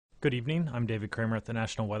Good evening. I'm David Kramer at the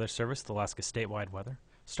National Weather Service, the Alaska statewide weather.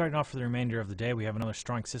 Starting off for the remainder of the day, we have another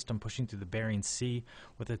strong system pushing through the Bering Sea,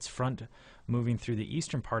 with its front moving through the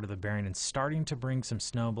eastern part of the Bering and starting to bring some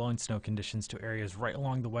blowing snow conditions to areas right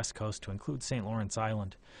along the west coast, to include St. Lawrence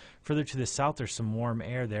Island. Further to the south, there's some warm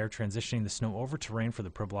air there, transitioning the snow over to rain for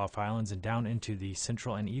the Pribilof Islands and down into the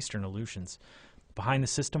central and eastern Aleutians. Behind the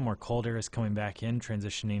system, more cold air is coming back in,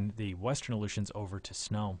 transitioning the western Aleutians over to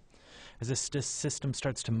snow. As this system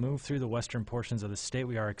starts to move through the western portions of the state,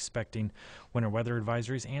 we are expecting winter weather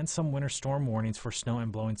advisories and some winter storm warnings for snow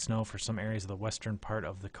and blowing snow for some areas of the western part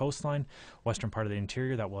of the coastline, western part of the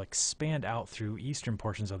interior, that will expand out through eastern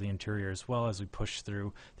portions of the interior as well as we push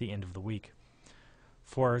through the end of the week.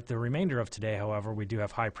 For the remainder of today, however, we do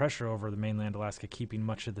have high pressure over the mainland Alaska, keeping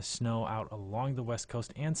much of the snow out along the west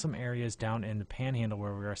coast and some areas down in the Panhandle,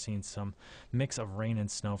 where we are seeing some mix of rain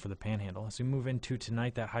and snow for the Panhandle. As we move into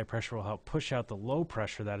tonight, that high pressure will help push out the low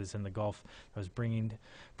pressure that is in the Gulf that was bringing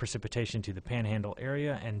precipitation to the Panhandle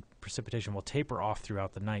area, and precipitation will taper off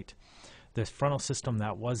throughout the night. The frontal system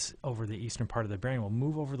that was over the eastern part of the Bering will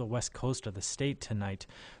move over the west coast of the state tonight,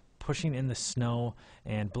 pushing in the snow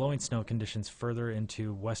and blowing snow conditions further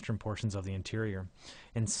into western portions of the interior.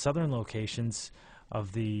 In southern locations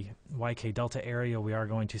of the YK Delta area, we are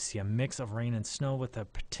going to see a mix of rain and snow with the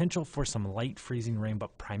potential for some light freezing rain,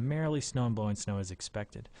 but primarily snow and blowing snow is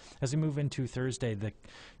expected. As we move into Thursday, the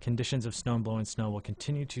conditions of snow and blowing snow will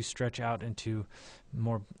continue to stretch out into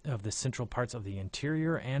more of the central parts of the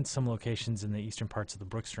interior and some locations in the eastern parts of the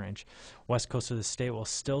Brooks Range. West coast of the state will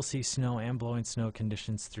still see snow and blowing snow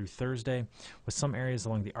conditions through Thursday, with some areas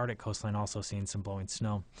along the Arctic coastline also seeing some blowing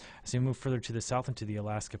snow. As we move further to the south into the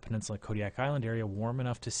Alaska Peninsula Kodiak Island area, warm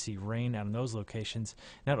enough to see rain out in those locations.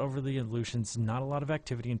 And out over the Aleutians, not a lot of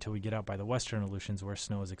activity until we get out by the western Aleutians, where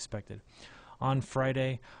snow is expected. On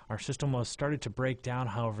Friday, our system will started to break down.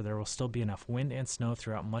 However, there will still be enough wind and snow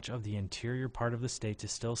throughout much of the interior part of the state to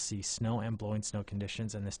still see snow and blowing snow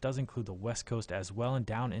conditions, and this does include the west coast as well and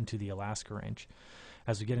down into the Alaska Range.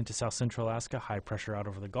 As we get into south central Alaska, high pressure out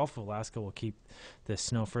over the Gulf of Alaska will keep the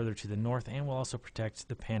snow further to the north and will also protect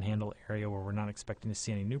the Panhandle area, where we're not expecting to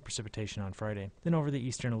see any new precipitation on Friday. Then over the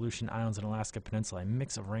eastern Aleutian Islands and Alaska Peninsula, a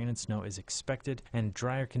mix of rain and snow is expected, and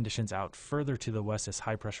drier conditions out further to the west as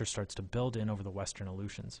high pressure starts to build in over the western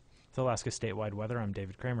Aleutians. With Alaska statewide weather, I'm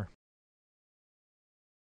David Kramer.